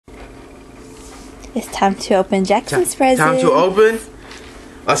It's time to open Jaxen's present. Time to open?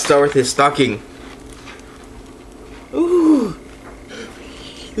 Let's start with his stocking. Ooh.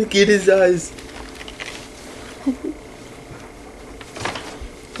 Look at his eyes.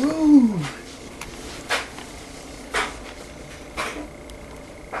 Ooh.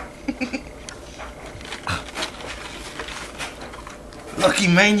 Lucky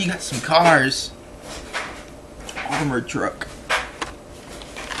man, you got some cars. Armored truck.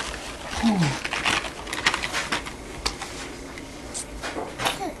 Ooh.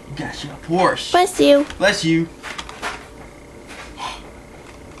 Got you a Porsche. Bless you. Bless you.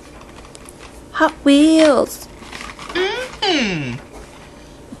 Hot Wheels.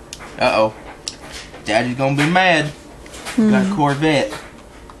 Uh-oh. Daddy's gonna be mad. Got a Corvette.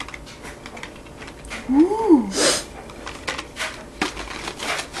 Woo.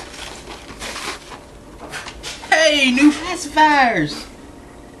 Hey, new pacifiers.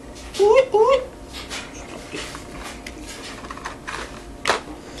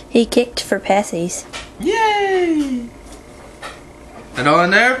 He kicked for passies. Yay! That all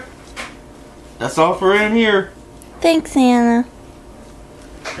in there? That's all for in here. Thanks, Anna.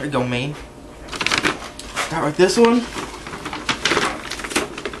 There you go, man. Start with this one.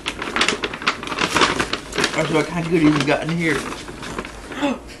 Let's see what kind of goodies we got in here.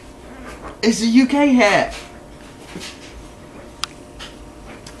 It's a UK hat.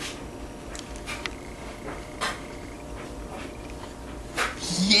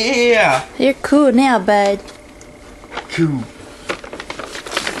 Yeah! You're cool now, bud. Cool.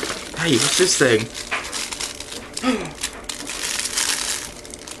 Hey, what's this thing?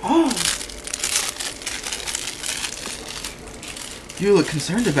 Oh! You look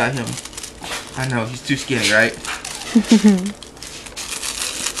concerned about him. I know, he's too skinny, right?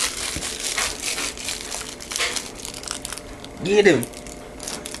 Get him!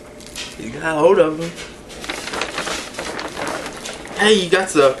 You got a hold of him. Hey, you got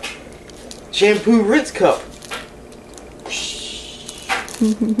the shampoo rinse cup.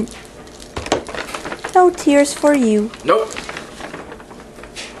 No tears for you. Nope.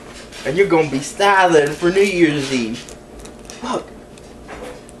 And you're gonna be styling for New Year's Eve. Look.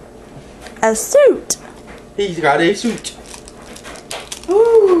 A suit. He's got a suit.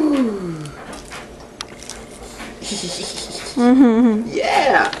 Ooh.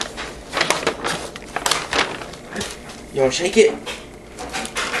 Yeah. You wanna shake it?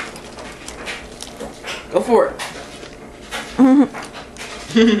 Go for it. Ooh.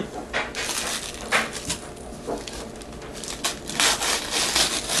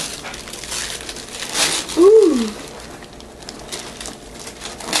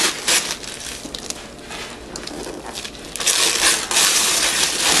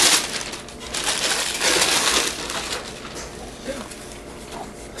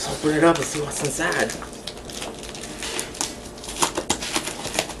 Let's open it up and see what's inside.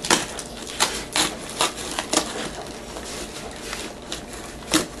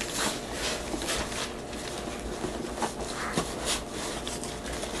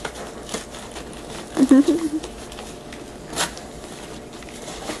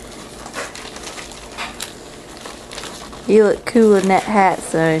 You look cool in that hat,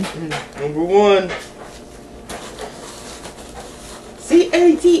 son. Number one.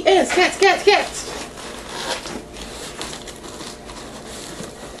 C-A-T-S. Cats, cats, cats.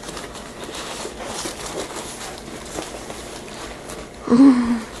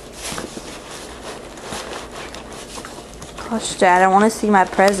 Gosh, Dad, I want to see my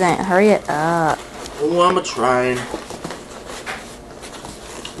present. Hurry it up. Oh, I'm trying.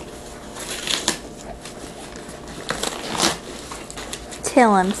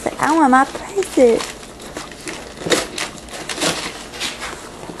 Tell him, say, I want my present.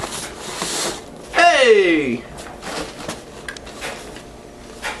 Hey!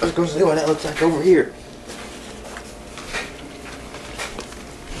 I was going to see what that looks like over here.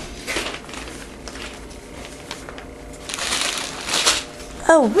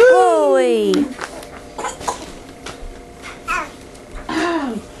 Oh, boy.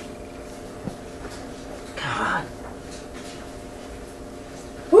 God.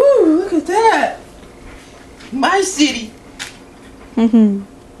 Woo, look at that. My city.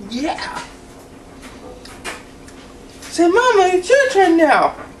 Yeah. Say, Mama, it's your turn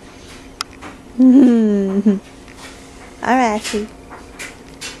now. Alrighty.